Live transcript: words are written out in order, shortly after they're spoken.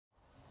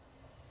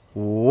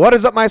What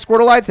is up, my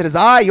Squirtleites? It is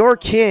I, your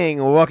king,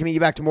 welcoming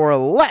you back to more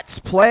Let's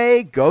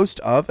Play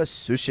Ghost of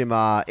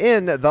Tsushima.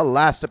 In the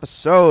last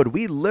episode,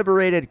 we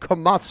liberated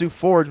Komatsu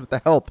Forge with the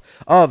help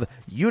of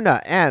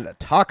Yuna and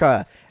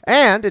Taka.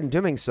 And in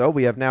doing so,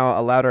 we have now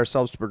allowed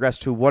ourselves to progress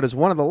to what is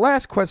one of the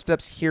last quest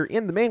steps here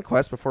in the main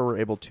quest before we're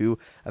able to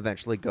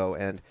eventually go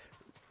and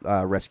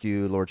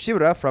rescue Lord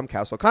Shibura from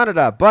Castle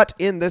Kaneda. But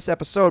in this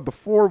episode,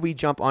 before we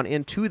jump on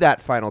into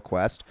that final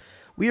quest,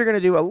 we are going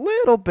to do a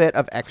little bit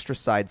of extra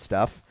side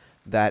stuff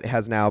that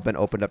has now been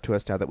opened up to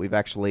us now that we've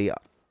actually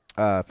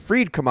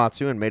freed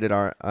Komatsu and made it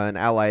an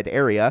allied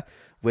area,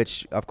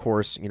 which, of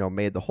course, you know,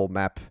 made the whole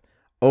map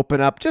open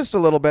up just a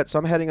little bit. So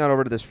I'm heading on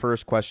over to this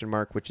first question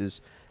mark, which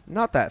is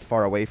not that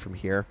far away from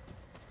here.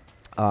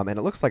 And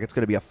it looks like it's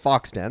going to be a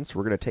fox den, so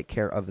we're going to take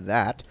care of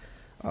that,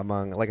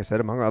 like I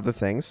said, among other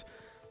things.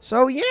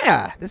 So,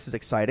 yeah, this is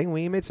exciting.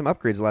 We made some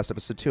upgrades the last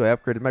episode, too. I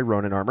upgraded my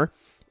Ronin armor,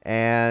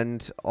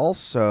 and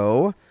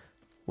also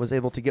was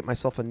able to get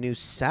myself a new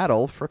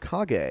saddle for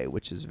Kage,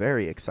 which is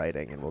very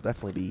exciting, and we'll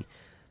definitely be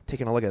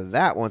taking a look at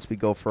that once we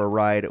go for a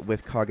ride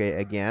with Kage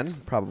again,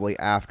 probably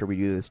after we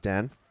do this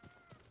den,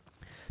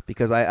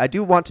 because I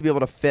do want to be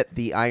able to fit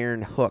the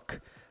Iron Hook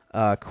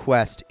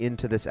quest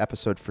into this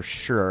episode for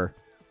sure,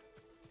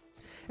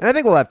 and I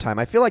think we'll have time.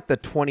 I feel like the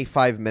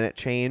 25-minute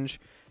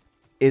change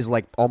is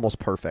like almost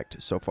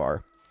perfect so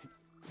far.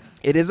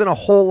 It isn't a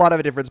whole lot of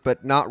a difference,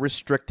 but not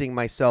restricting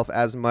myself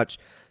as much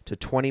to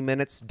 20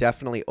 minutes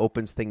definitely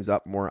opens things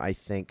up more, I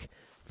think,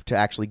 to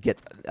actually get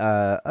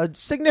a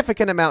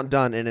significant amount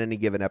done in any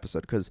given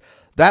episode. Because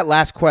that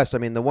last quest, I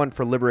mean, the one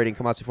for liberating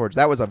Komatsu Forge,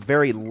 that was a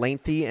very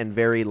lengthy and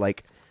very,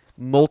 like,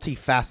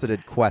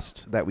 multifaceted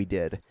quest that we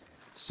did.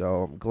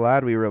 So I'm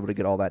glad we were able to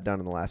get all that done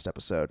in the last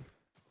episode.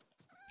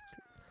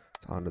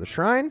 So on to the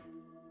shrine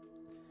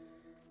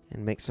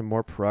and make some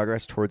more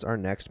progress towards our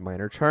next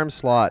minor charm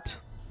slot.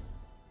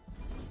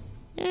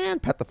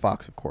 And pet the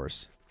fox, of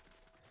course.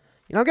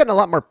 You know, I'm getting a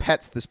lot more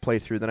pets this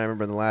playthrough than I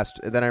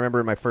remember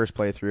in my first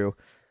playthrough.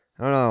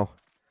 I don't know.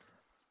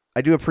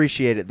 I do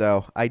appreciate it,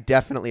 though. I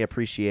definitely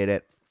appreciate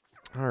it.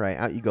 All right,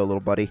 out you go,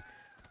 little buddy.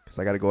 Because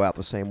I got to go out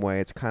the same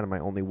way. It's kind of my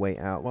only way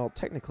out. Well,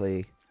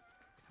 technically,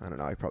 I don't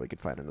know. I probably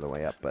could find another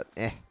way up, but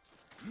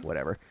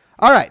whatever.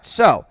 All right,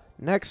 so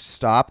next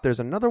stop.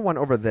 There's another one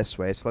over this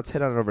way, so let's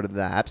head on over to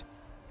that.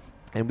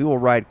 And we will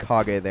ride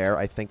Kage there.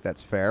 I think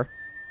that's fair.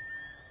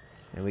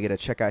 And we get to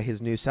check out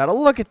his new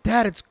saddle. Look at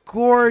that. It's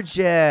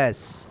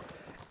gorgeous.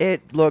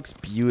 It looks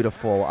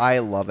beautiful. I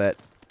love it.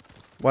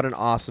 What an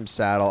awesome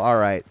saddle. All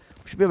right.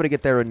 We should be able to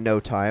get there in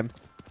no time.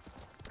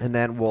 And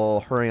then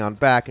we'll hurry on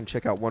back and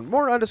check out one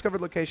more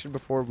undiscovered location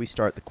before we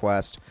start the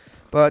quest.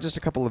 But just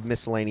a couple of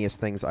miscellaneous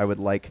things I would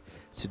like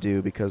to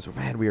do because,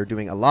 man, we are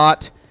doing a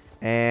lot.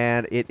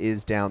 And it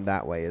is down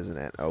that way, isn't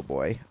it? Oh,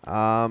 boy.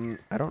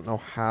 I don't know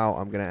how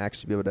I'm going to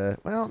actually be able to...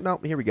 Well, no,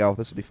 here we go.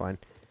 This will be fine.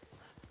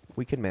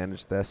 We can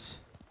manage this.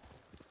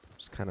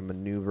 Just kind of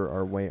maneuver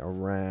our way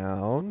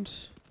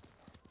around.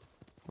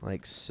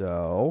 Like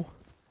so.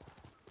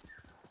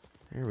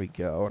 Here we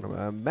go. And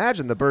I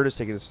imagine the bird is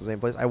taking us to the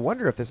same place. I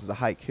wonder if this is a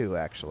haiku,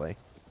 actually.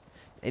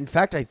 In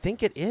fact, I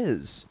think it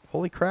is.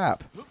 Holy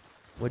crap.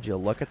 Would you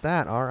look at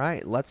that? All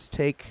right. Let's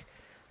take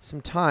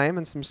some time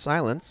and some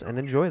silence and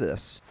enjoy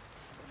this.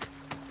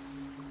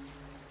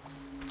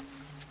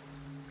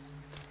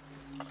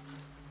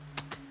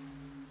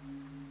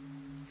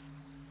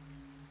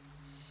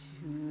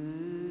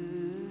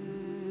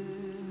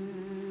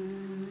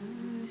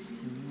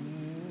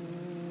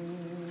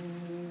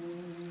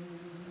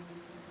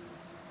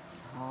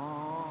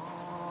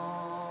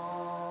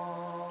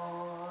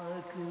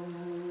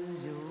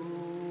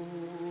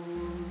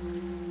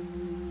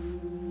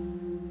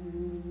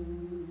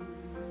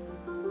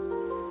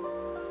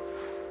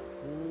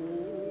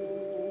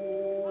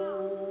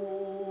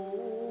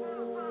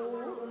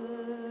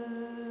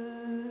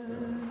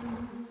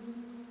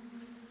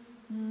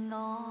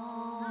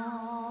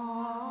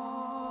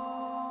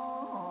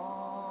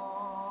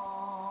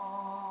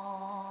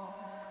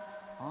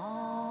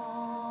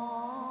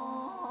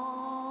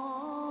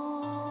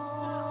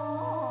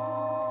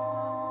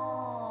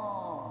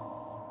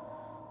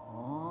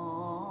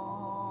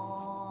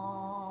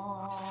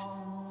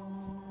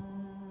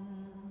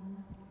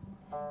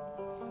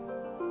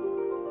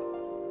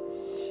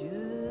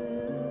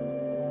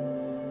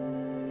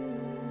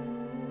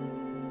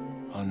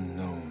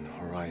 Unknown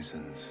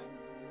horizons.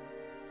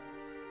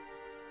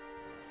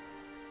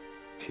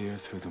 Peer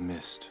through the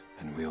mist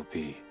and we'll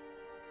be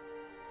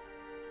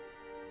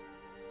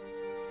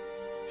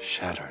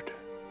shattered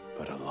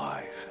but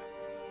alive.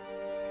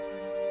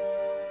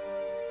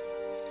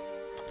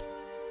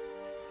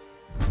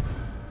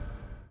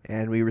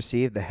 And we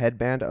received the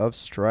Headband of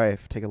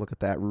Strife. Take a look at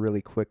that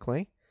really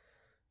quickly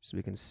so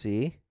we can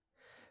see.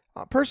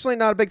 Personally,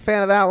 not a big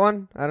fan of that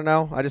one. I don't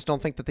know. I just don't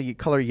think that the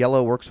color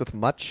yellow works with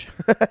much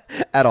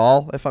at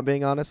all, if I'm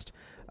being honest.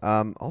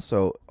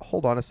 Also,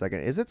 hold on a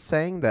second. Is it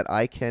saying that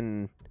I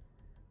can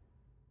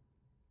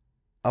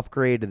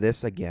upgrade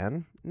this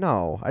again?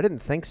 No, I didn't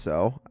think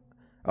so.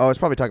 Oh, it's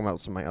probably talking about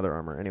some of my other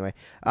armor. Anyway,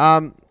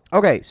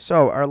 Okay,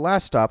 so our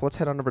last stop, let's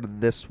head on over to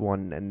this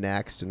one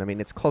next. And I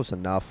mean, it's close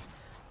enough,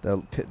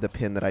 the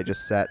pin that I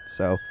just set.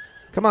 So,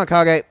 come on,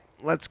 Kage.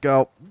 Let's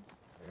go.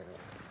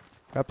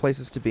 Got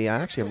places to be.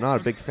 I actually am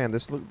not a big fan.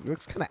 This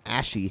looks kind of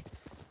ashy,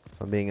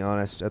 if I'm being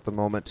honest, at the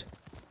moment.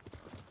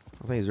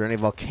 I think, is there any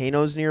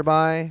volcanoes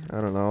nearby?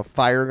 I don't know.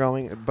 Fire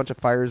going, a bunch of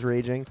fires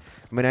raging.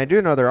 I mean, I do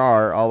know there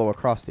are all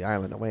across the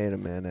island. Wait a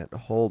minute.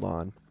 Hold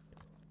on.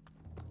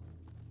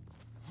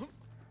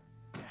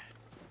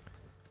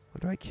 What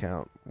do I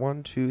count?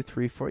 1, 2,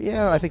 3, 4.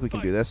 Yeah, I think we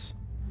can do this.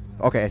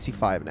 Okay, I see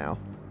 5 now.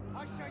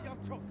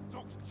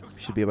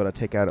 Should be able to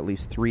take out at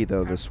least 3,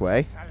 though, this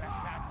way.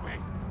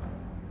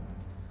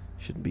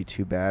 Shouldn't be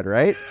too bad,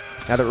 right?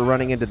 Now that we're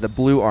running into the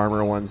blue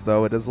armor ones,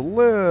 though, it is a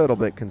little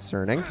bit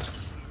concerning.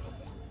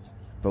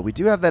 But we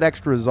do have that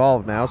extra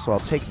resolve now, so I'll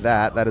take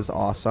that. That is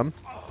awesome.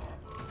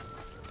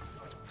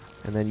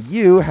 And then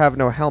you have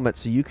no helmet,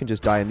 so you can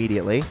just die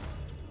immediately.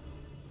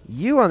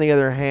 You, on the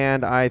other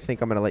hand, I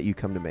think I'm going to let you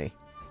come to me.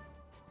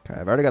 Okay,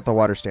 I've already got the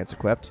water stance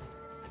equipped.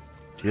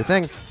 Do your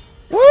thing.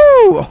 Woo!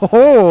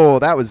 Oh,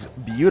 that was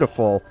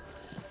beautiful.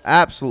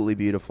 Absolutely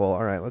beautiful.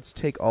 All right, let's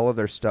take all of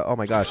their stuff. Oh,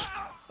 my gosh.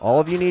 All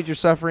of you need your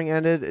suffering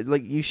ended?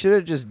 Like, you should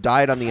have just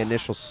died on the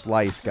initial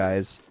slice,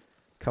 guys.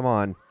 Come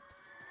on.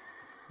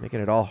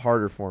 Making it all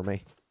harder for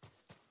me.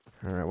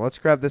 All right, well, let's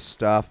grab this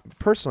stuff.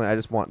 Personally, I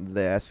just want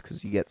this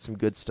because you get some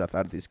good stuff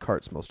out of these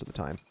carts most of the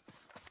time.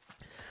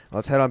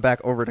 Let's head on back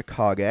over to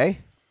Kage.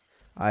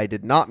 I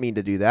did not mean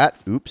to do that.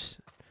 Oops.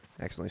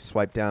 Accidentally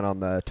swiped down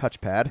on the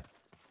touchpad.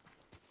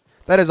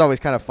 That is always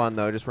kind of fun,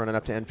 though, just running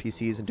up to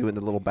NPCs and doing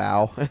the little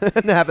bow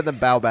and having them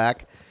bow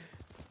back.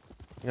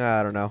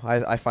 I don't know.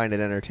 I find it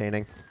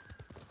entertaining.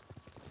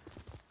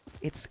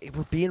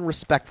 We're being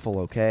respectful,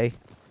 okay?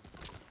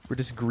 We're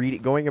just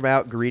going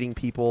about greeting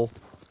people,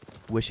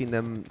 wishing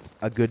them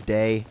a good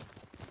day.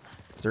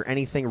 Is there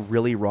anything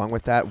really wrong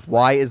with that?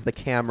 Why is the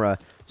camera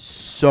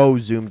so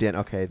zoomed in?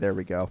 Okay, there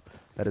we go.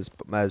 That is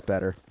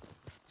better.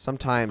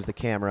 Sometimes the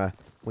camera,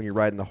 when you're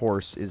riding the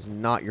horse, is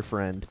not your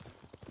friend.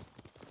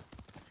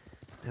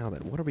 Now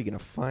then, what are we going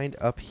to find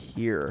up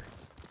here?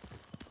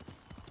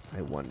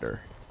 I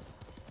wonder.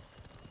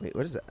 Wait,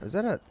 what is that? Is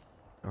that a...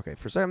 Okay,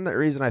 for some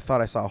reason I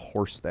thought I saw a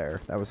horse there.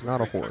 That was not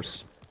a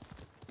horse.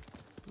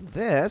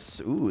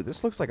 This... Ooh,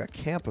 this looks like a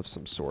camp of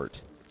some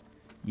sort.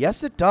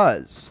 Yes, it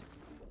does.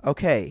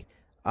 Okay.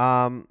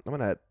 I'm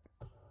going to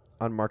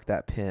unmark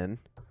that pin.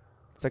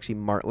 Let's actually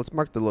mark... Let's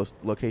mark the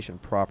location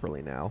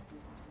properly now.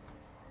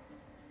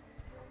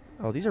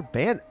 Oh, these are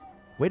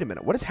Wait a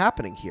minute. What is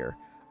happening here?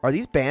 Are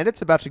these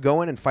bandits about to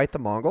go in and fight the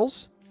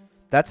Mongols?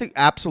 That's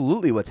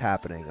absolutely what's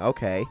happening.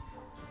 Okay.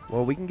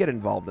 Well, we can get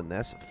involved in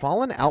this.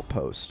 Fallen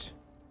Outpost.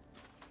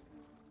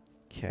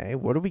 Okay,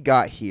 what do we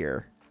got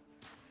here?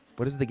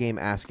 What is the game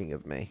asking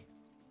of me?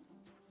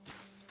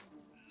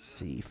 Let's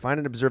see. Find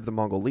and observe the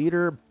Mongol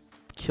leader.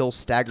 Kill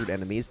staggered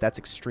enemies. That's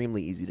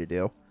extremely easy to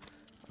do.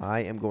 I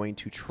am going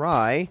to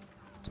try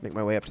to make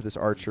my way up to this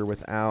archer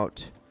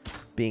without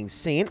being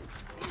seen.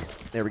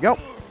 There we go.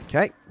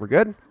 Okay, we're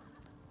good.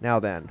 Now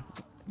then.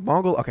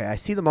 Mongol... Okay, I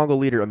see the Mongol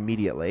leader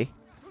immediately.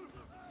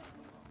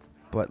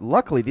 But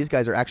luckily, these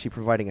guys are actually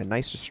providing a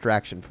nice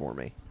distraction for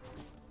me.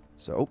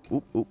 So,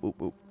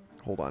 oop.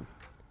 Hold on.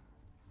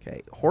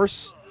 Okay,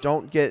 horse,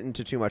 don't get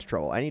into too much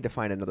trouble. I need to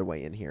find another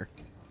way in here.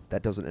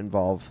 That doesn't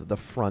involve the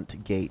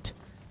front gate.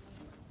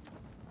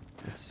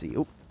 Let's see.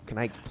 Oop, can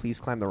I please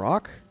climb the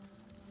rock?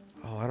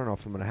 Oh, I don't know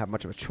if I'm going to have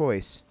much of a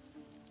choice.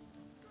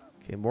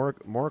 Okay,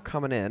 more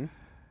coming in.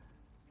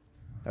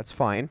 That's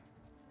fine.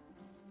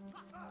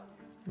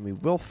 And we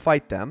will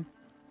fight them.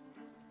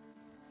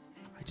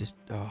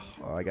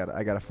 I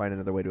gotta find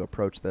another way to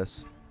approach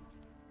this.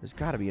 There's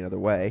gotta be another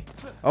way.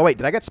 Oh, wait,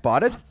 did I get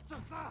spotted?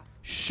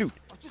 Shoot.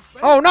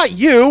 Oh, not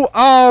you!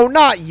 Oh,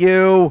 not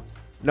you!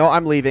 No,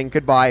 I'm leaving.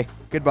 Goodbye.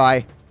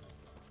 Goodbye.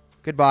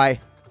 Goodbye.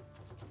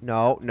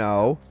 No.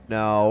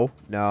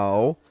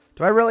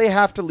 Do I really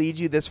have to lead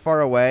you this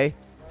far away?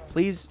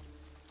 Please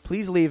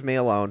leave me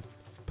alone.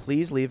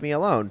 Please leave me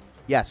alone.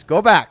 Yes,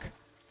 go back.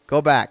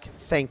 Go back.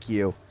 Thank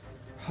you.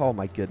 Oh,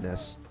 my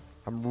goodness.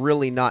 I'm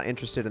really not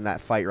interested in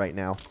that fight right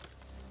now.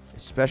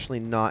 Especially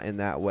not in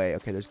that way.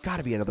 Okay, there's got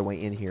to be another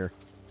way in here.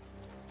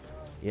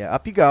 Yeah,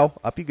 up you go.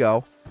 Up you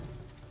go.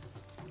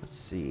 Let's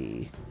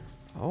see.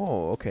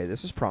 Oh, okay.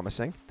 This is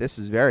promising. This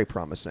is very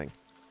promising.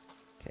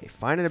 Okay,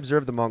 find and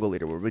observe the Mongol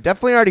leader. We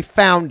definitely already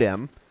found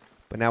him.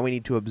 But now we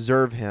need to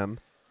observe him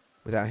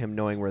without him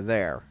knowing we're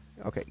there.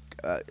 Okay,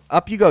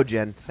 up you go,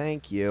 Jen.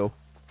 Thank you.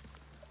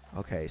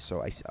 Okay,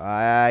 so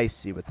I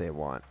see what they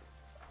want.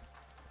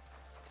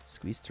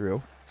 Squeeze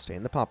through. Stay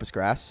in the pampas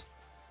grass.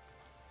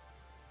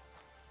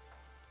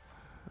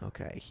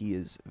 Okay, he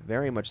is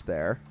very much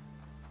there.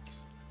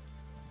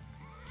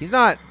 He's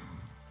not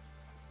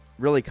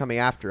really coming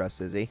after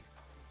us, is he?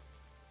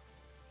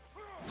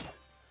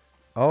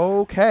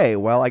 Okay,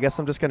 well, I guess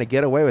I'm just going to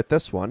get away with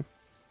this one.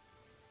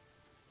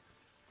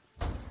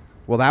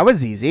 Well, that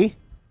was easy.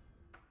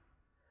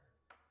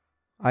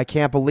 I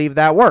can't believe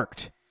that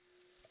worked.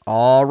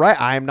 All right,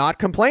 I'm not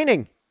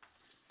complaining.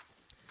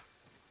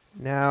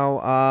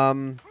 Now,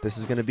 this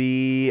is going to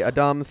be a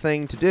dumb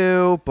thing to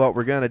do, but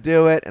we're going to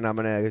do it, and I'm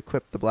going to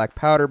equip the black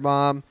powder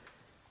bomb,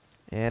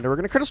 and we're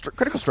going to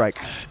critical strike.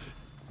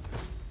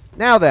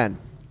 Now then,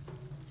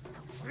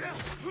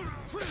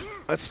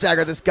 let's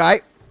stagger this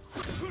guy.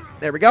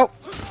 There we go.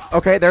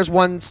 Okay, there's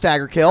one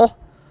stagger kill.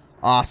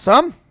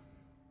 Awesome.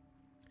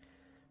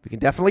 We can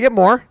definitely get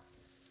more.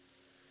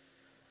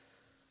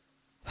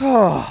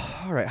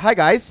 Oh, all right. Hi,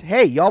 guys.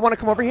 Hey, y'all want to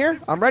come over here?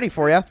 I'm ready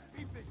for you.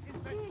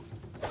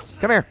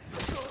 Come here.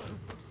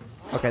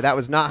 Okay, that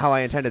was not how I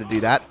intended to do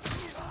that.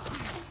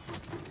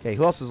 Okay,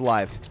 who else is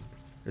alive?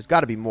 There's got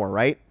to be more,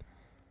 right?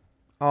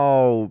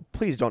 Oh,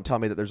 please don't tell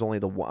me that there's only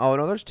the one. Oh,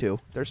 no, there's two.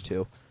 There's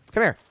two.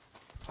 Come here.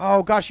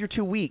 Oh, gosh, you're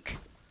too weak.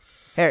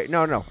 Hey,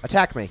 no, no.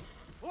 Attack me.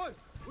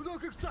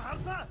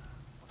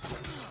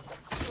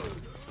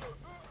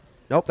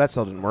 Nope, that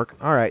still didn't work.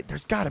 All right,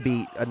 there's got to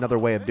be another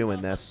way of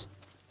doing this.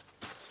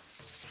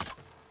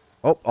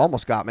 Oh,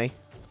 almost got me.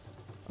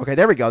 Okay,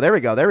 there we go, there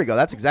we go, there we go.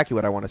 That's exactly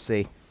what I want to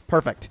see.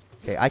 Perfect.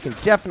 Okay, I can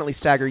definitely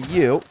stagger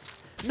you.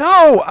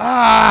 No!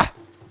 Ah!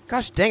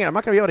 Gosh dang it, I'm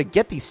not going to be able to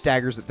get these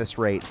staggers at this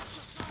rate.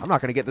 I'm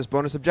not going to get this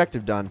bonus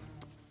objective done.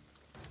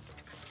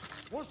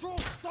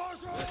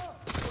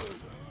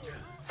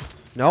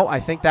 No,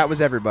 I think that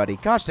was everybody.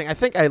 Gosh dang, I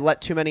think I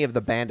let too many of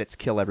the bandits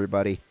kill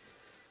everybody.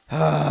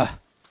 Oh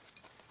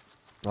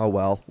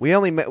well. We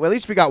only well, at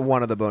least we got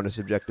one of the bonus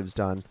objectives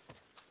done.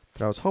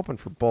 But I was hoping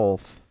for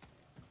both.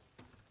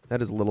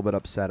 That is a little bit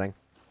upsetting.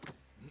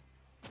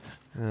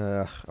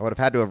 I would have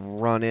had to have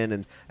run in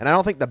and I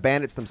don't think the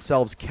bandits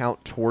themselves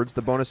count towards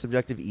the bonus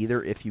objective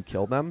either if you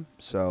kill them.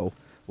 So,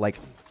 like,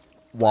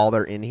 while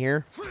they're in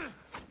here.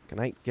 Can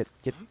I get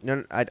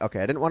no,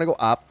 okay, I didn't want to go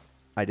up.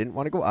 I didn't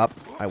want to go up.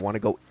 I want to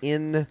go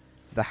in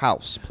the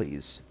house,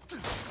 please.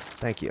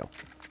 Thank you.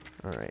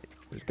 All right.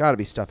 There's got to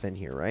be stuff in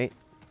here, right?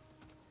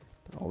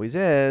 There always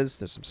is.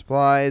 There's some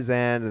supplies,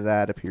 and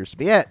that appears to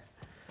be it.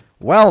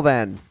 Well,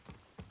 then.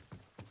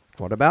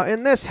 What about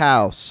in this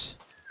house?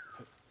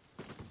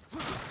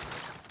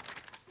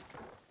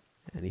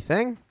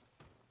 Anything?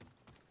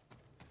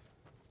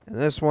 And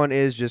this one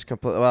is just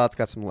complete. Well, it's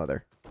got some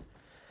leather.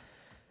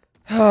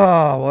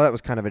 Oh, well, that was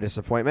kind of a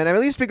disappointment. At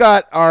least we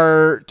got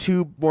our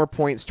 2 more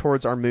points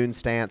towards our moon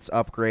stance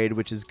upgrade,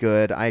 which is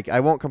good. I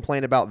won't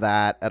complain about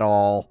that at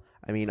all.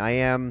 I mean, I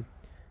am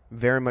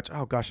very much...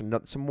 Oh, gosh,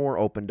 some more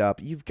opened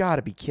up. You've got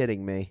to be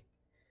kidding me.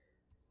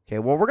 Okay,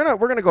 well, we're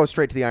gonna go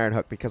straight to the Iron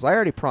Hook because I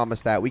already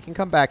promised that. We can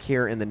come back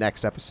here in the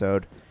next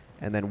episode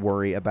and then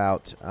worry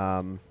about...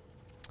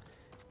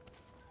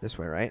 this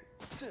way, right?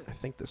 I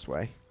think this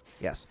way.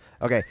 Yes.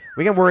 Okay,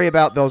 we can worry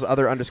about those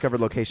other undiscovered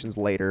locations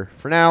later.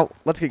 For now,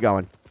 let's get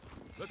going.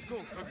 Let's go.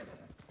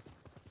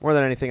 More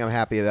than anything, I'm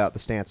happy about the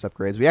stance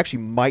upgrades. We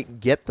actually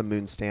might get the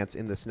moon stance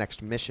in this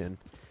next mission.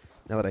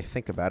 Now that I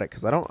think about it,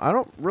 because I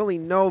don't really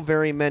know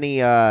very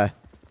many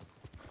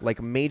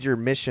like major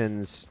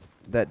missions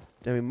that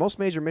I mean most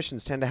major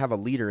missions tend to have a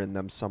leader in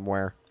them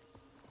somewhere.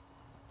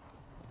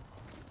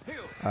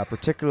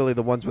 Particularly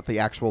the ones with the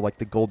actual, like,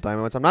 the gold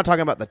diamond ones. I'm not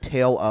talking about the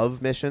Tale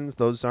of missions.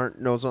 Those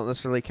don't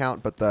necessarily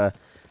count, but the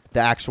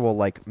actual,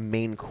 like,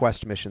 main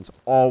quest missions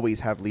always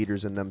have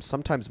leaders in them,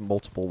 sometimes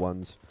multiple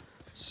ones.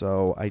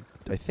 So I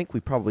think we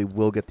probably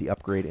will get the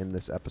upgrade in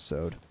this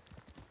episode,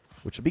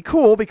 which would be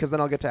cool because then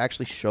I'll get to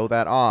actually show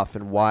that off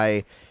and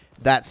why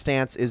that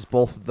stance is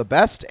both the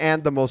best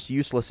and the most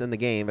useless in the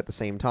game at the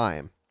same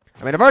time.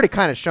 I mean, I've already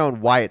kind of shown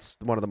why it's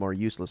one of the more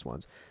useless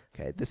ones.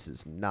 Okay, this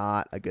is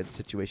not a good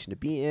situation to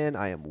be in.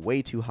 I am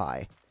way too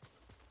high.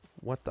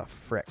 What the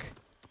frick?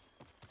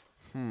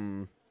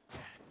 Let's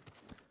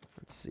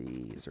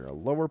see. Is there a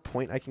lower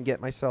point I can get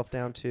myself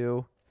down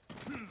to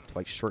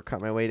like,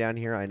 shortcut my way down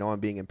here? I know I'm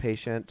being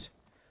impatient.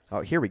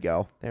 Oh, here we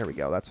go. There we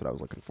go. That's what I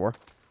was looking for.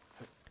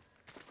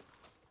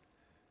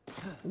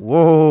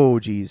 Whoa,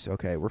 geez.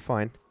 Okay, we're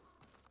fine.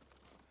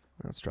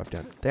 Let's drop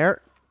down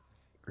there.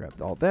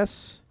 Grab all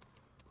this.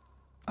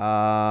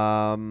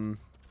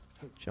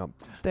 Jump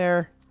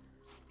there.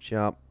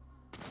 Jump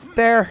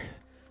there.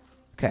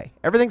 Okay,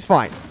 everything's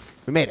fine.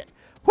 We made it.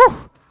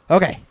 Whew!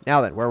 Okay,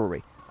 now then, where were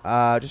we?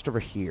 Just over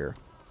here.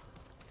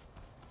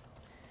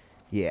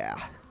 Yeah.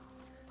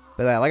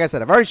 But like I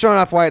said, I've already shown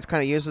off why it's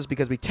kind of useless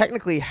because we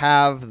technically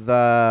have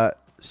the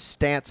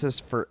stances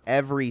for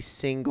every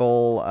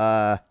single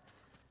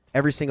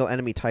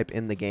enemy type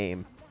in the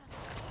game.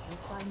 You'll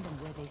find them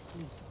where they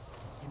sleep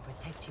and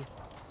protect you.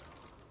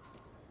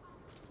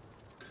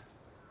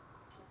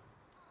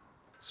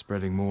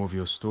 Spreading more of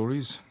your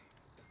stories?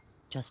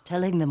 Just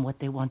telling them what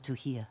they want to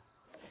hear.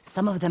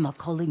 Some of them are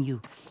calling you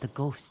the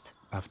ghost.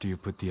 After you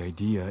put the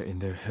idea in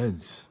their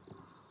heads.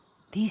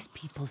 These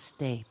people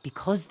stay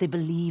because they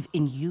believe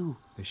in you.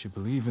 They should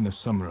believe in the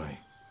samurai.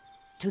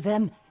 To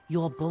them,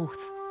 you're both.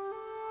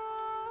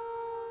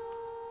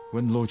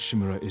 When Lord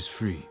Shimura is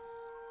free,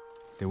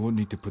 they won't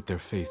need to put their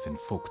faith in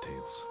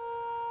folktales.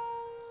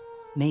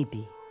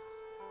 Maybe.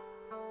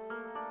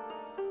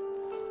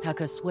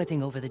 Taka's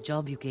sweating over the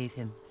job you gave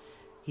him.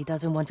 He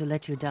doesn't want to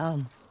let you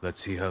down. Let's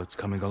see how it's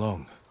coming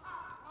along.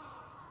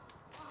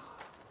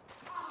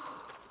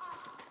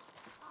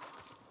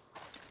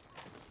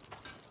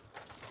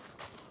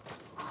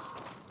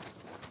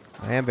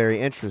 I am very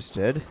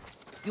interested.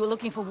 You were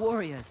looking for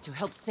warriors to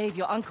help save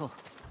your uncle.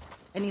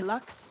 Any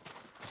luck?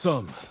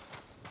 Some.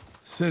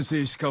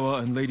 Sensei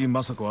Ishikawa and Lady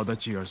Masako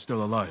Adachi are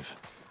still alive.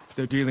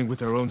 They're dealing with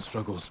their own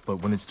struggles, but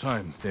when it's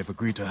time, they've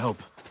agreed to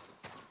help.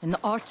 And the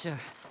archer,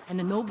 and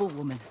the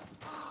noblewoman.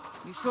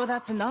 You sure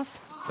that's enough?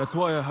 That's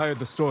why I hired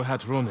the Straw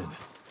Hat Ronin.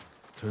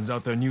 Turns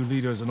out their new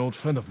leader is an old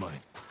friend of mine.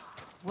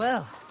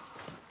 Well,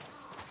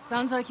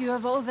 sounds like you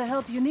have all the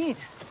help you need.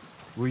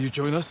 Will you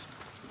join us?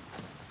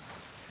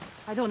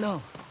 I don't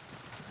know.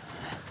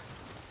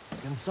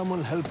 Can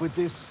someone help with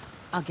this?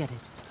 I'll get it.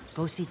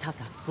 Go see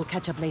Taka. We'll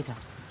catch up later.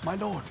 My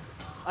lord,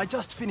 I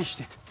just finished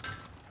it.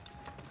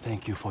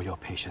 Thank you for your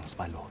patience,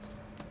 my lord.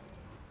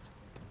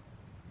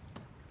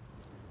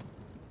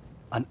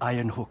 An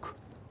iron hook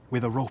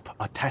with a rope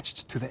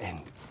attached to the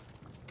end.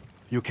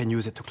 You can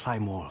use it to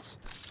climb walls.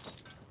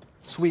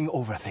 Swing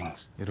over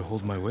things. It'll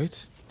hold my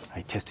weight?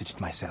 I tested it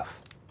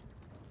myself.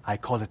 I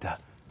call it a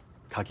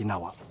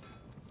Kaginawa.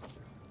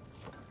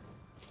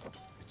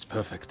 It's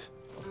perfect.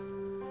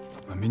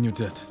 I'm in your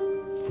debt.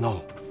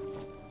 No.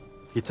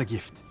 It's a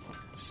gift.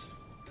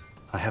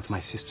 I have my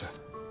sister,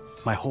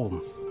 my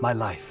home, my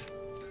life.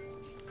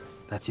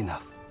 That's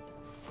enough.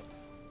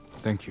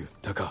 Thank you,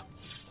 Taka.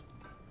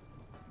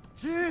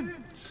 Jin!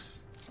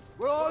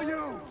 Where are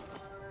you?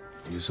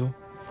 Yuzo?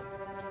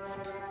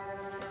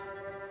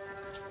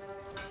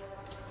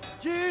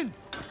 Jin!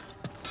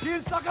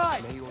 Jin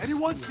Sakai!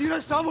 Anyone seen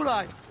a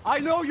samurai? I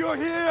know you're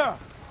here!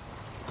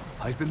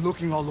 I've been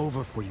looking all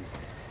over for you.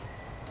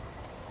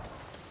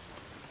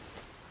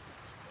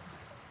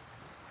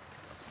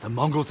 The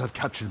Mongols have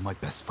captured my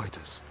best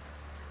fighters.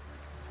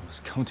 I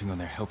was counting on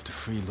their help to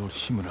free Lord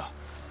Shimura.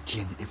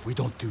 Jin, if we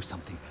don't do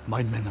something,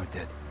 my men are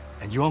dead,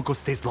 and your uncle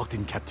stays locked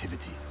in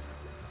captivity.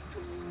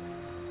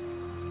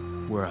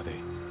 Where are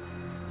they?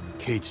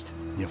 Caged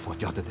near Fort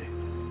Yatate.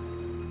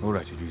 All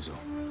right, Ryuzo.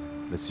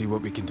 Let's see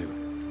what we can do.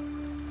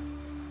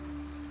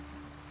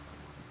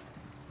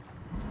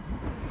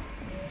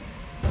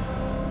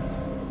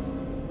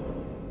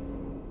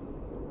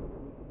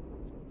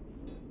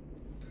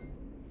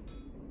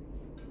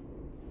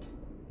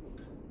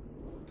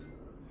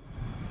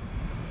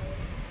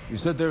 You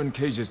said they're in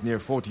cages near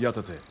Fort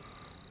Yatate.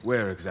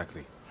 Where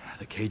exactly?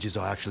 The cages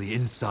are actually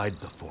inside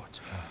the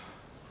fort.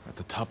 At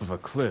the top of a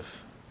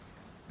cliff.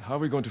 How are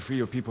we going to free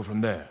your people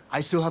from there? I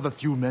still have a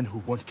few men who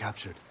weren't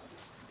captured.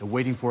 They're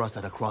waiting for us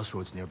at a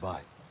crossroads nearby.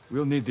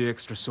 We'll need the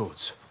extra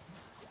swords.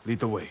 Lead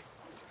the way.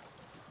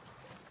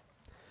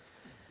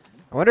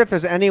 I wonder if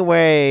there's any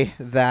way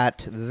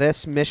that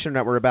this mission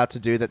that we're about to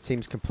do that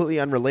seems completely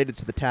unrelated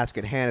to the task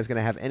at hand is going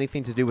to have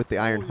anything to do with the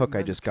iron hook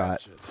I just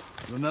got.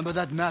 Remember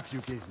that map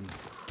you gave me?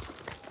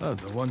 Oh,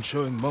 the one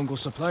showing Mongol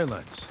supply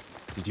lines.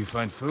 Did you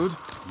find food?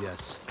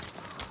 Yes.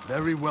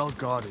 Very well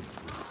guarded.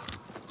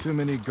 Too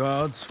many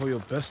guards for your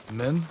best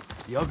men?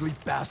 The ugly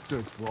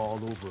bastards were all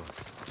over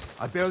us.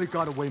 I barely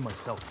got away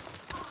myself.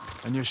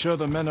 And you're sure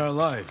the men are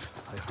alive?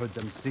 I heard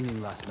them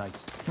singing last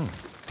night.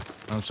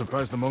 I'm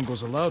surprised the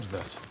Mongols allowed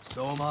that.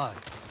 So am I.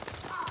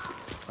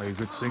 Are you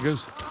good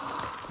singers?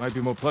 Might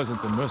be more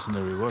pleasant than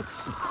mercenary work.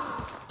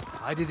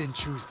 I didn't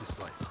choose this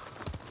life.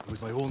 It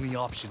was my only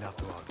option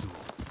after our duel.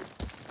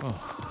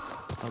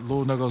 Oh, at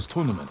Lord Naga's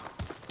tournament.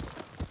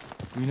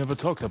 We never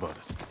talked about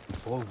it.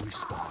 Before we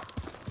sparred,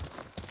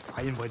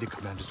 I invited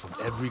commanders from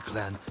every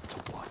clan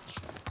to watch.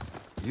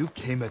 You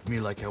came at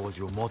me like I was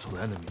your mortal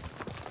enemy.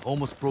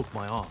 Almost broke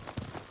my arm.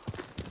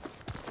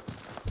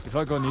 If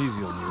I'd gone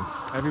easy on you,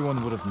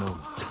 everyone would have known.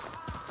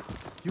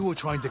 You were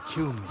trying to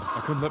kill me.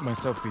 I couldn't let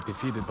myself be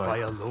defeated By by...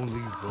 a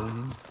lonely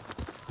Ronin?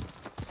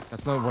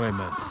 That's not what I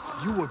meant.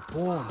 You were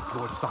born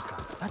Lord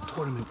Sakai. That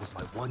tournament was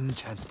my one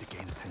chance to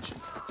gain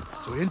attention.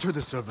 So enter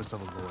the service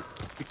of a lord.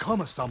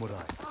 Become a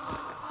samurai.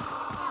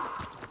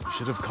 You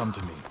should have come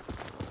to me.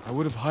 I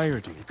would have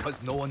hired you.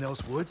 Because no one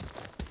else would?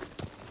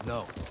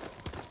 No.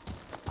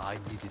 I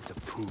needed to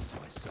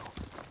prove myself.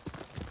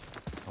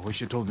 I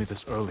wish you told me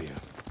this earlier.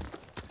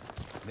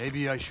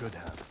 Maybe I should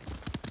have.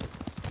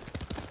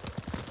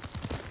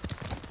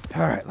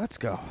 All right, let's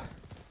go.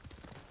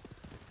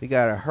 We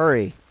gotta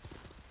hurry.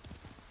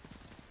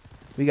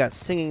 We got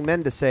singing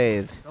men to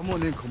save.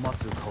 Someone in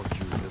Komatsu called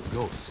you the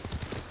ghost.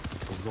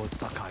 Was Lord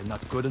Sakai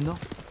not good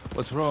enough?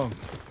 What's wrong?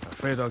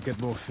 Afraid I'll get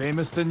more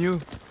famous than you?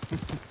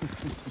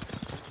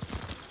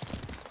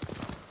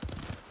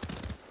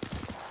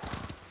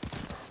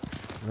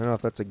 I don't know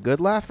if that's a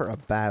good laugh or a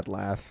bad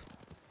laugh.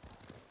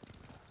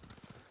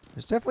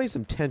 There's definitely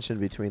some tension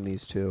between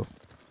these two.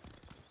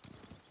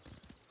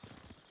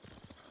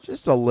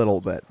 Just a little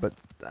bit, but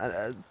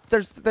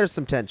there's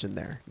some tension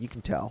there. You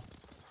can tell.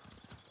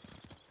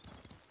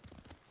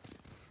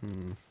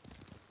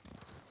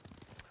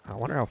 I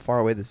wonder how far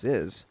away this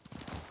is.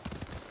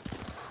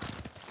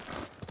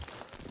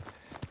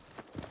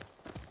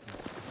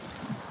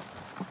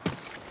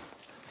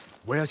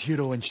 Where's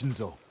Hiro and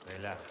Shinzo?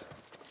 They left.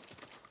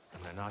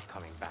 And they're not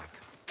coming back.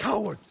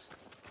 Cowards!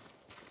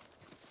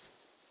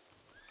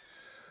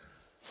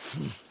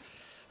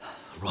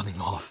 Running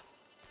off.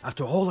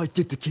 After all I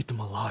did to keep them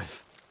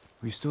alive.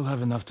 We still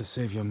have enough to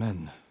save your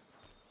men.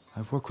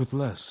 I've worked with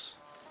less.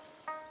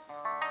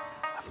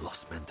 I've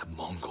lost men to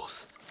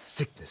Mongols,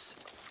 sickness,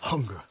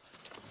 hunger,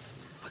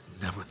 but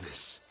never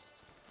this.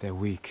 They're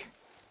weak.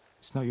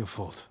 It's not your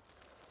fault.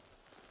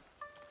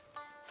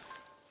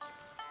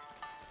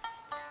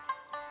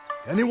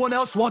 Anyone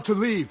else want to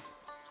leave?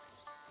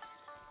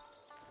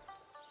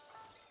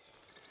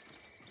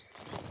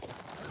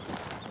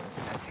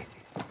 That's it.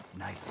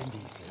 Nice and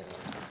easy.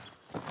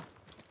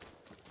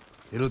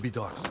 It'll be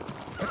dark soon.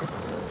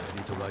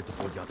 Ready to ride to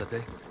Fort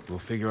Yatate? We'll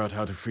figure out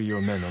how to free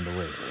your men on the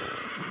way.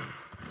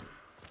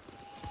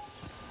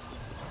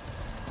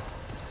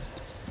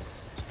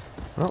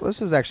 Well,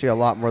 this is actually a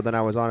lot more than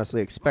I was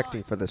honestly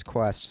expecting for this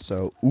quest,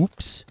 so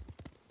oops.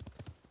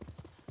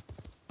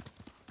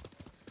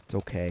 It's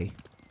okay.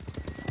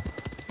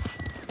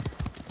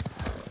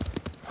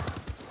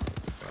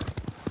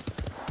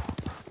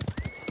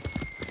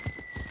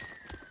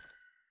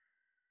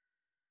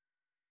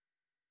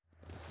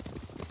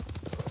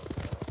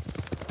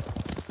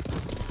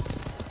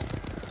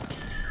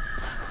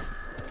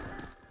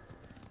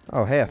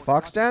 Oh, hey, a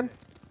fox den?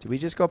 Did we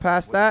just go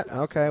past that?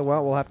 Okay,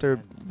 well, we'll have to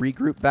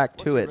regroup back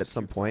to it at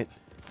some point.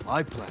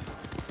 My plan.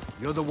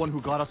 You're the one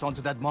who got us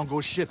onto that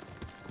Mongol ship.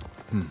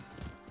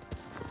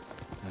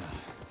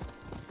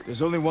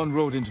 There's only one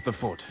road into the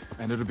fort,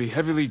 and it'll be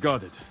heavily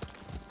guarded.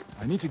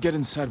 I need to get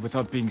inside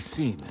without being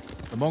seen.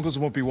 The Mongols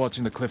won't be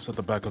watching the cliffs at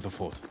the back of the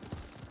fort.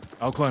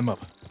 I'll climb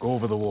up, go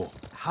over the wall.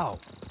 How?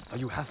 Are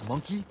you half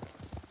monkey?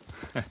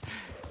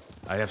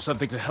 I have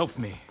something to help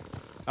me.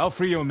 I'll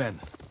free your men.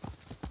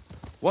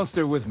 Once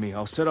they're with me,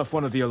 I'll set off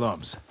one of the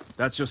alarms.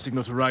 That's your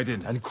signal to ride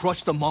in. And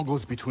crush the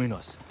Mongols between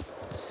us.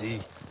 See?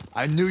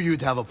 I knew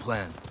you'd have a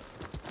plan.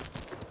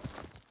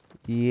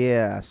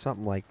 Yeah,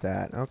 something like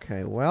that.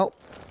 Okay, well,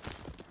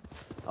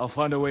 I'll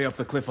find a way up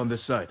the cliff on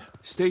this side.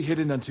 Stay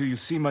hidden until you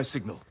see my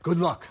signal. Good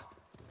luck.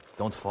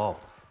 Don't fall.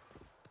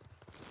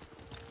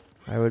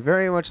 I would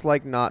very much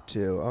like not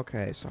to.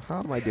 Okay, so how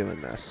am I doing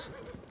this?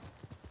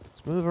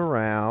 Let's move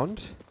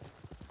around.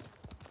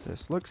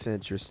 This looks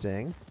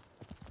interesting.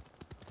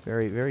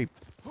 Very, very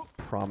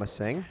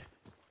promising.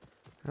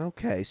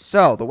 Okay,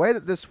 so the way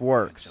that this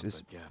works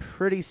is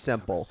pretty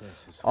simple.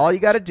 All you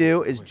got to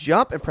do is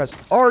jump and press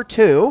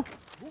R2,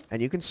 and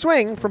you can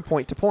swing from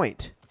point to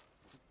point.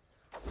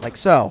 Like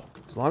so.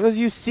 As long as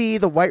you see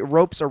the white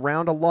ropes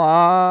around a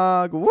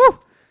log, woo,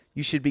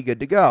 you should be good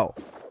to go.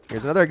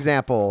 Here's another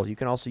example. You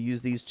can also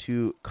use these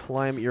to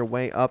climb your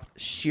way up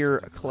sheer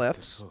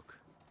cliffs.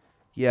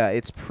 Yeah,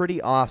 it's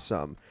pretty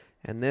awesome.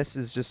 And this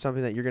is just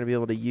something that you're going to be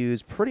able to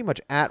use pretty much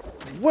at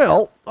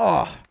will.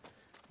 Oh,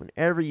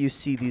 whenever you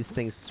see these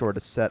things sort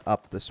of set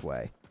up this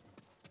way.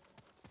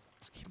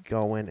 Let's keep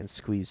going and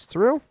squeeze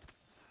through.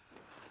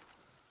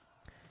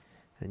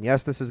 And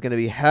yes, this is going to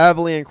be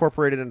heavily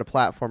incorporated into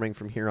platforming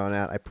from here on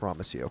out, I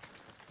promise you.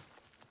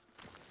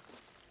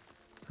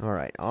 All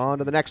right, on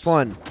to the next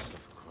one.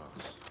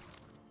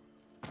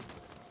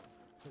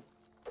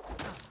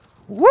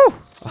 Woo!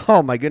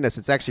 Oh my goodness,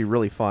 it's actually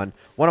really fun.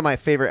 One of my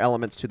favorite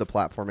elements to the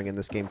platforming in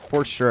this game,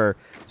 for sure.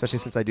 Especially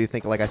since I do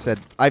think, like I said,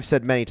 I've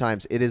said many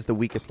times, it is the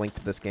weakest link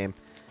to this game.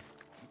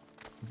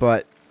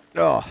 But,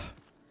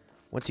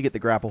 once you get the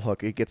grapple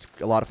hook, it gets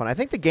a lot of fun. I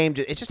think the game,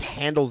 it just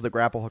handles the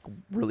grapple hook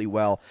really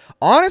well.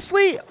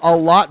 Honestly, a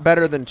lot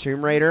better than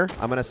Tomb Raider.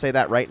 I'm going to say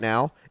that right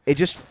now. It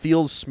just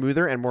feels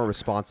smoother and more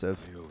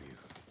responsive.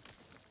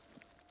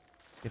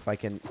 If I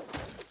can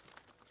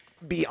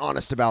be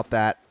honest about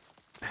that.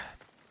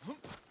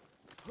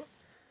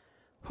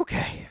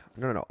 Okay.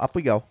 No. Up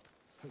we go.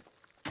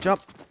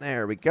 Jump.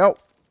 There we go.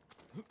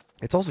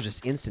 It's also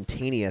just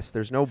instantaneous.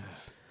 There's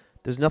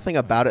nothing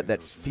about it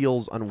that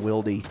feels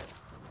unwieldy.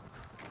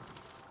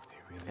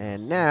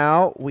 And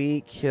now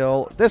we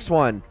kill this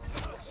one.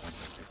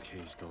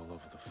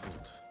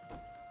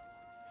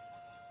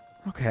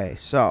 Okay,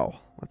 so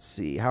let's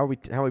see. How are we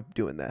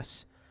doing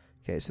this?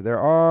 Okay, so there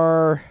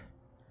are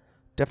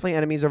definitely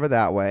enemies over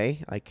that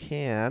way. I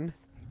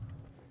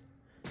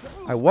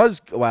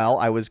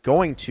was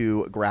going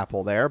to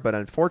grapple there, but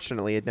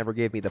unfortunately it never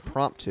gave me the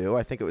prompt to.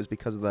 I think it was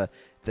because of the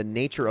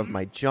nature of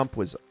my jump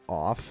was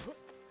off.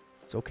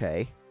 It's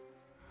okay.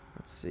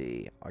 Let's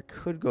see. I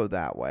could go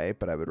that way,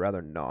 but I would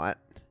rather not.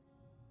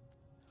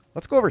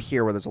 Let's go over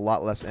here where there's a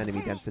lot less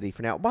enemy density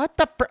for now. What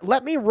the fr—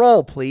 let me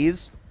roll,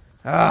 please.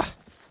 Ah.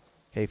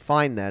 Okay,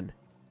 fine then.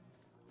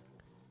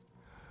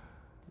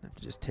 I have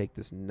to just take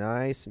this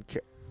nice and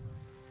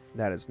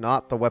that is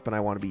not the weapon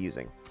I want to be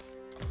using.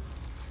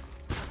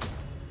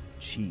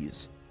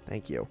 Jeez.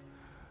 Thank you.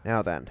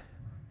 Now then.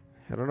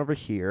 Head on over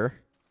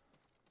here.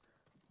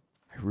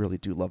 I really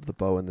do love the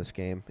bow in this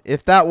game.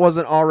 If that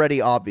wasn't already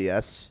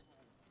obvious.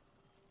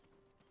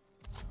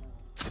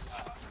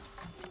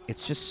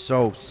 It's just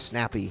so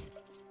snappy.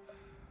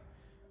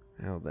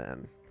 Now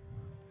then.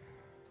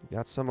 We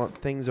got some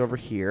things over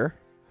here.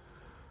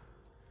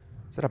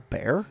 Is that a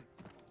bear?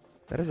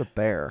 That is a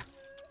bear.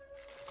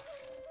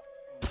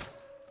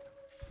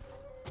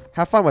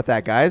 Have fun with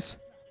that, guys.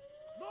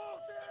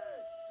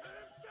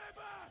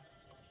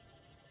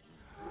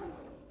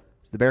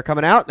 Is the bear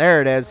coming out?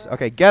 There it is.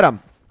 Okay, get him.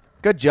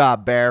 Good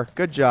job, bear.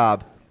 Good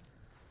job.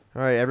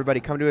 All right, everybody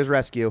come to his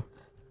rescue.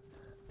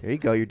 There you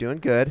go. You're doing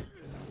good.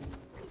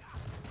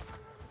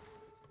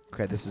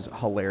 Okay, this is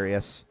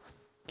hilarious.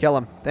 Kill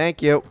him.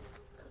 Thank you.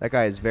 That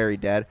guy is very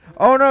dead.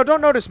 Oh, no.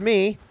 Don't notice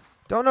me.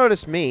 Don't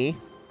notice me.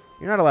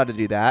 You're not allowed to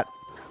do that.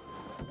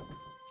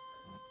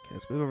 Okay,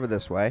 let's move over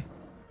this way.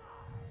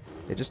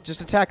 Yeah,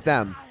 just attack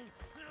them.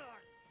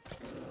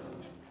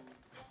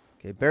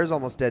 Okay, bear's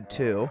almost dead,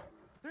 too.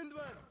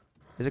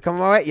 Is it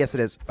coming my way? Yes,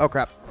 it is. Oh,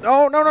 crap.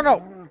 No, no, no,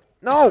 no.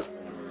 No.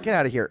 Get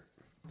out of here.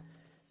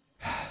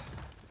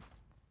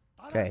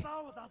 Okay.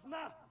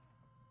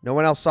 No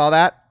one else saw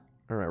that?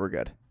 All right, we're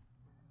good.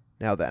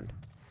 Now then.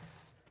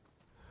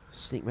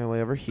 Sneak my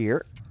way over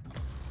here.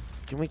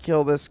 Can we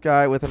kill this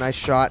guy with a nice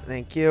shot?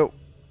 Thank you.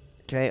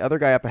 Okay, other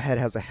guy up ahead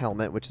has a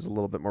helmet, which is a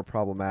little bit more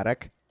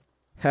problematic.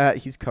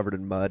 He's covered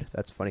in mud.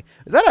 That's funny.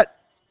 Is that a...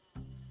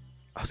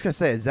 I was going to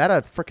say, is that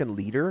a freaking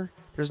leader?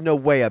 There's no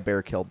way a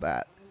bear killed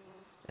that.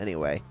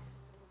 Anyway.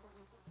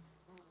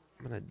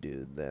 I'm going to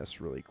do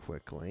this really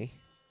quickly.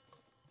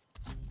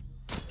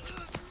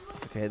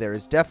 Okay, there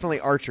is definitely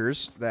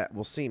archers that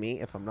will see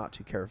me if I'm not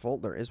too careful.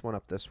 There is one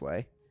up this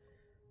way.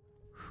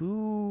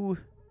 Who...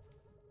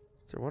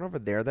 Is there one over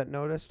there that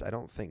noticed? I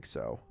don't think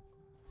so.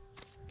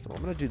 Okay, well,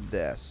 I'm going to do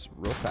this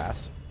real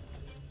fast.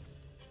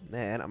 And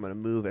then I'm going to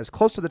move as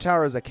close to the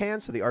tower as I can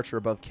so the archer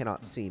above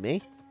cannot see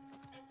me.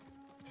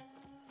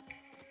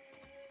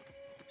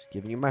 Just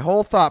giving you my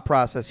whole thought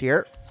process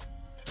here.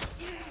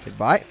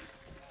 Goodbye.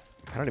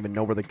 I don't even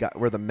know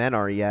where the men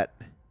are yet.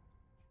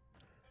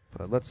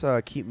 But let's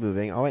keep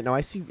moving. Oh wait, no,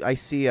 I see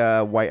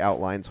white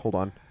outlines. Hold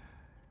on.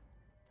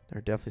 There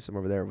are definitely some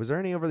over there. Was there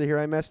any over here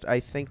I missed?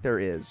 I think there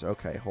is.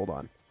 Okay, hold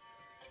on.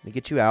 Let me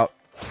get you out.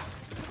 He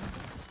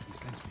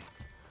sent me.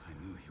 I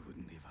knew he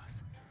wouldn't leave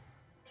us.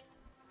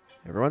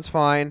 Everyone's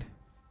fine.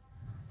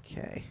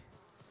 Okay.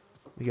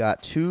 We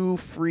got 2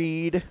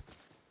 freed.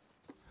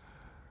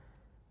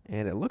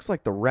 And it looks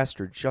like the rest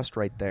are just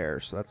right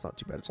there, so that's not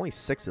too bad. It's only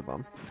 6 of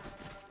them.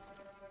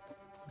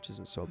 Which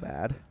isn't so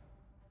bad.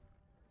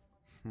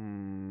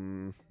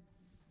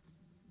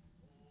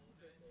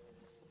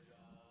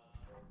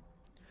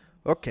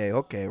 Okay,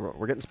 okay.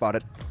 We're getting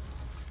spotted.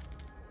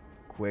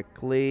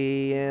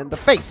 Quickly in the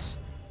face.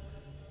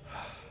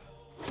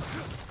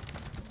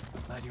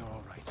 Glad you're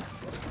all right.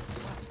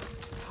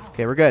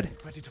 Okay, we're good.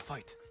 Ready to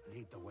fight.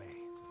 Lead the way.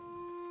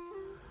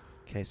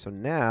 Okay, so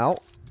now,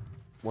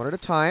 one at a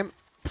time.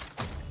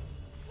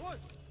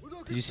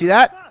 Did you see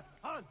that?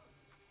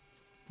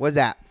 What's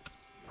that?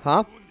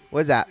 Huh?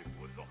 What's that?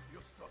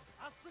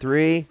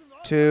 3,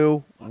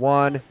 2,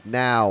 1,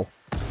 now.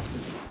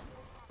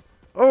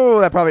 Oh,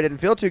 that probably didn't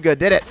feel too good,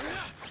 did it?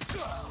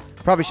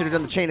 Probably should have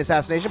done the chain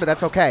assassination, but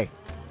that's okay.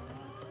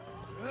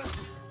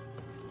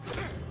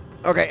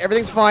 Okay,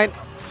 everything's fine.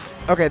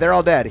 Okay, they're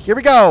all dead. Here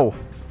we go.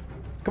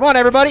 Come on,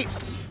 everybody.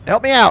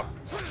 Help me out.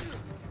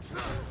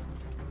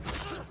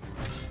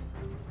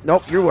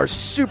 Nope, you are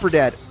super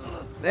dead.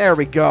 There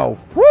we go.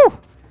 Woo!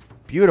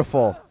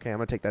 Beautiful. Okay, I'm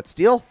going to take that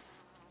steel.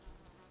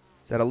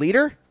 Is that a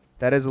leader?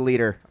 That is a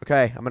leader.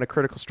 Okay, I'm going to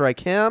critical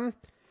strike him.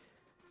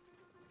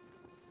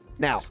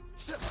 Now.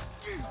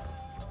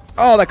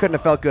 Oh, that couldn't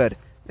have felt good.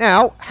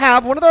 Now,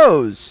 have one of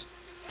those.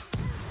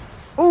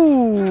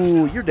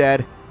 Ooh, you're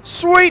dead.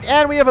 Sweet,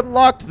 and we have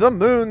unlocked the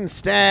moon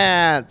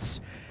stance.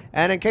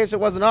 And in case it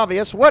wasn't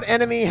obvious, what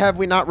enemy have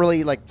we not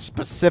really, like,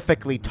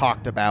 specifically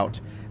talked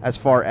about as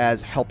far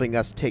as helping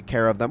us take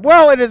care of them?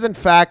 Well, it is, in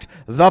fact,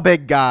 the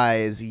big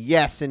guys.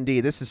 Yes,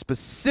 indeed. This is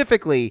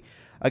specifically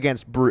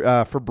against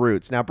for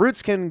brutes. Now,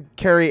 brutes can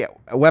carry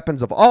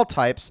weapons of all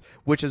types,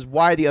 which is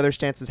why the other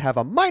stances have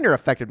a minor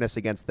effectiveness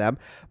against them,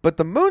 but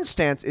the moon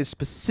stance is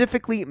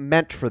specifically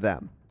meant for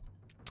them.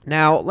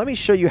 Now, let me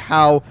show you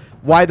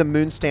why the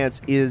moon stance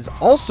is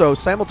also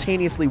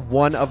simultaneously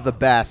one of the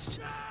best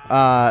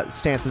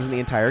stances in the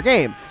entire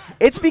game.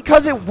 It's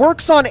because it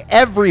works on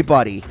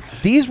everybody.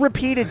 These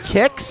repeated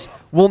kicks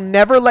will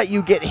never let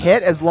you get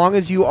hit as long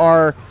as you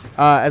are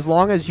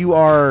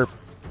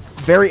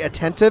very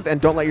attentive and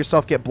don't let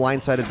yourself get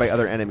blindsided by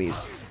other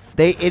enemies.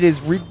 It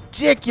is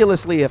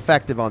ridiculously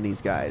effective on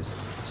these guys.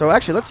 So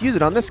actually, let's use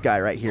it on this guy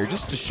right here,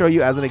 just to show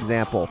you as an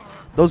example.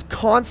 The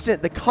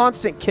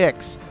constant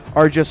kicks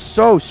are just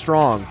so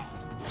strong.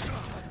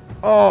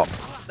 Oh,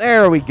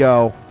 there we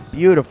go.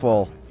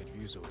 Beautiful.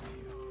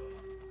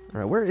 All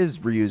right, where is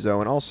Ryuzo?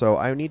 And also,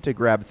 I need to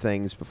grab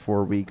things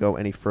before we go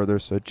any further,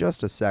 so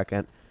just a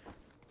second.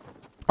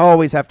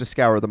 Always have to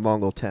scour the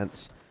Mongol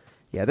tents.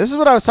 Yeah, this is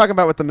what I was talking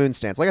about with the moon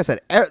stance. Like I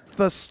said,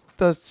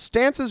 the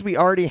stances we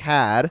already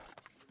had...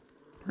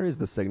 Where is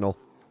the signal?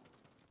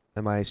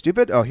 Am I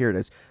stupid? Oh, here it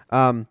is.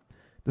 The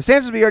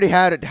stances we already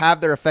had have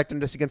their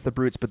effectiveness against the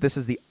brutes, but this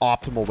is the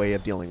optimal way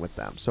of dealing with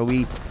them. So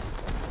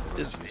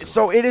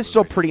it is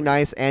still pretty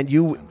nice, and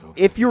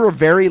if you're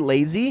very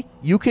lazy,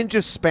 you can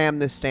just spam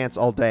this stance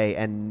all day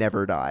and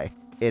never die.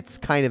 It's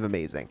kind of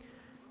amazing.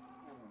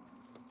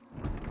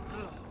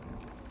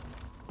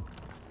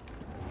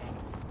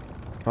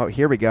 Oh,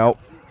 here we go.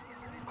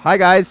 Hi,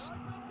 guys.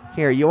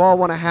 Here, you all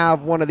want to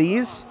have one of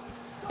these?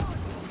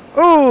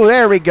 Ooh,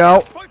 there we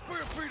go.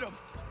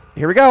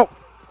 Here we go.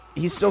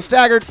 He's still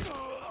staggered.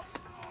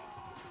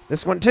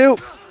 This one too.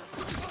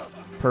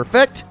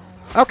 Perfect.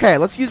 Okay,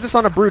 let's use this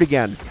on a brute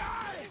again.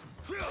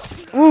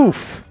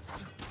 Oof.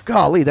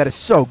 Golly, that is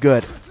so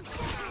good.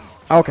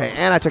 Okay,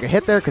 and I took a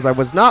hit there because I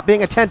was not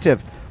being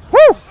attentive.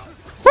 Woo!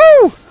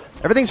 Woo!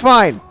 Everything's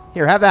fine.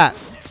 Here, have that.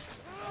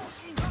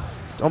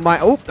 Don't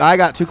mind. Oh, I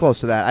got too close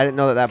to that. I didn't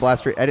know that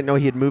blast. I didn't know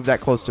he had moved that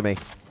close to me.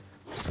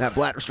 That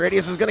blast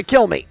radius was gonna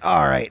kill me.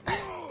 All right.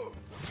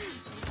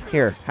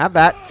 Here, have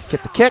that.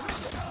 Get the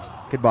kicks.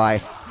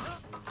 Goodbye.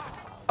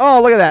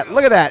 Oh, look at that.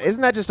 Look at that.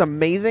 Isn't that just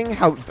amazing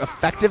how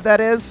effective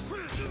that is?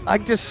 I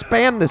can just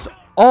spam this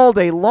all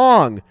day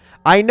long.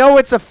 I know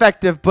it's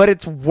effective, but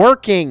it's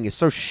working.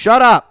 So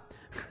shut up.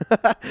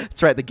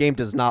 That's right. The game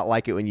does not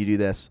like it when you do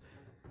this.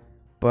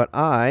 But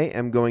I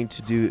am going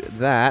to do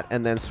that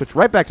and then switch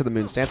right back to the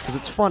moon stance because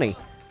it's funny.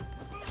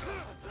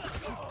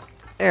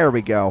 There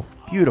we go.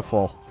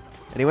 Beautiful.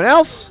 Anyone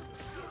else?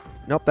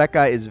 Nope, that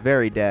guy is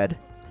very dead.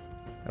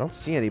 I don't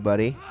see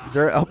anybody. Is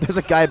there? Oh, there's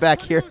a guy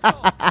back here.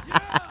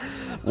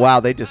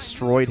 Wow, they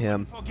destroyed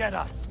him. Forget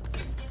us.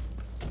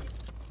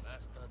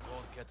 Bastard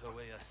won't get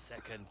away a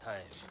second time.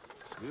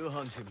 We'll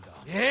hunt him down.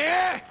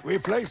 Yeah! We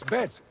placed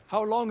bets.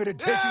 How long did it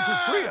take you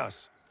to free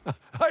us?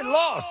 I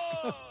lost.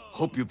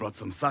 Hope you brought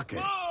some sake.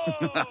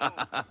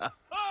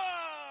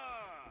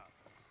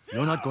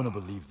 You're not gonna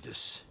believe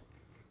this.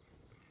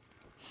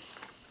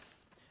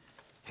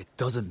 It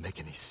doesn't make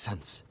any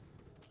sense.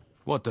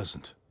 What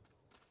doesn't?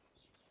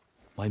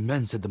 My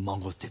men said the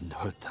Mongols didn't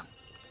hurt them.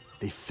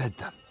 They fed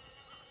them.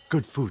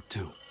 Good food,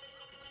 too.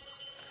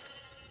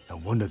 No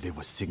wonder they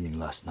were singing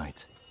last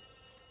night.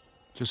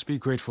 Just be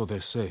grateful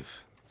they're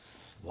safe.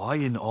 Why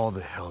in all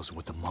the hells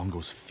would the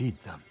Mongols feed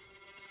them?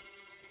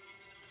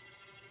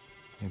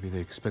 Maybe they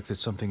expected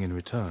something in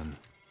return.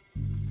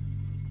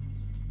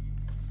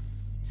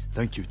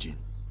 Thank you, Jin.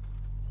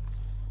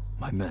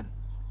 My men.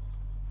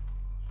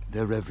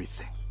 They're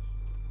everything.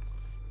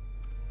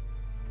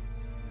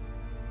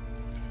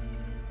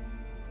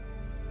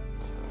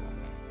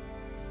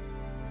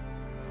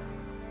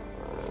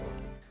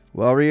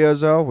 Well,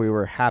 Ryozo, we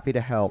were happy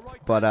to help,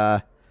 but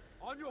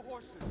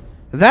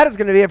that is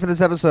going to be it for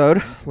this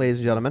episode, ladies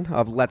and gentlemen,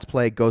 of Let's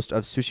Play Ghost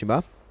of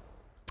Tsushima.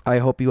 I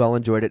hope you all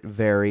enjoyed it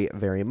very,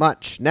 very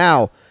much.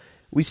 Now,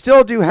 we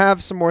still do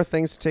have some more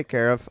things to take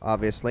care of,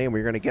 obviously, and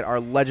we're going to get our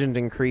legend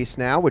increase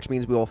now, which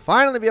means we will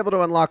finally be able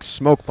to unlock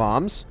smoke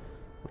bombs,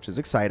 which is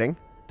exciting.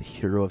 The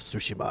hero of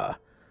Tsushima.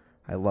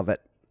 I love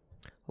it.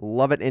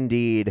 Love it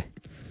indeed.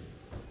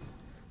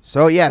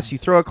 So, yes, you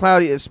throw a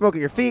cloud of smoke at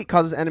your feet,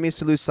 causes enemies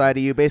to lose sight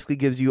of you, basically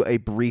gives you a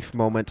brief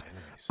moment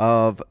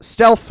of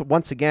stealth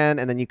once again,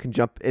 and then you can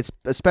jump. It's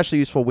especially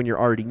useful when you're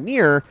already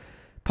near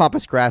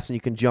Pampas Grass, and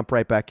you can jump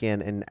right back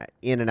in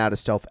and out of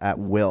stealth at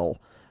will.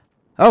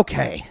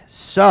 Okay,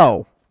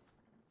 so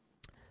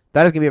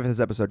that is going to be it for this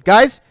episode.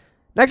 Guys,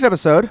 next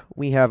episode,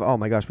 we have, oh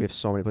my gosh, we have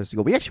so many places to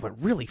go. We actually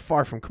went really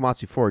far from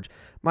Komatsu Forge.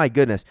 My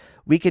goodness.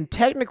 We can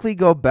technically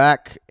go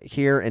back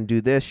here and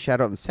do this,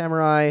 Shadow of the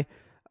Samurai,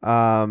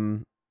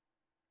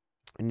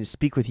 and you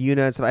speak with Yuna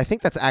and stuff. I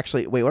think that's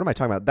actually, wait, what am I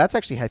talking about? That's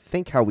actually, I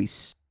think, how we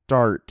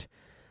start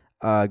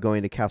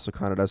going to Castle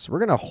Kaneda. So we're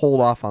going to hold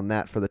off on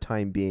that for the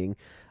time being.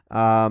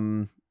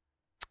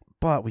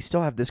 But we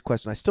still have this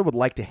quest, and I still would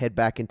like to head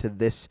back into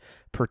this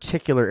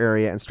particular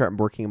area and start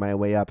working my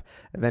way up,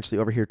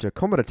 eventually over here to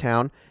Komoda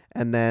Town.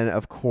 And then,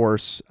 of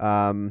course,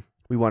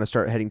 we want to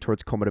start heading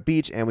towards Komoda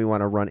Beach, and we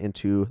want to run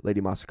into Lady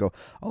Masako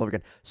all over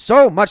again.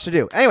 So much to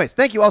do. Anyways,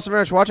 thank you all so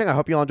very much for watching. I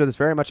hope you all enjoyed this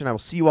very much, and I will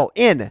see you all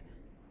in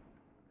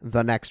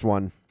the next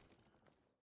one.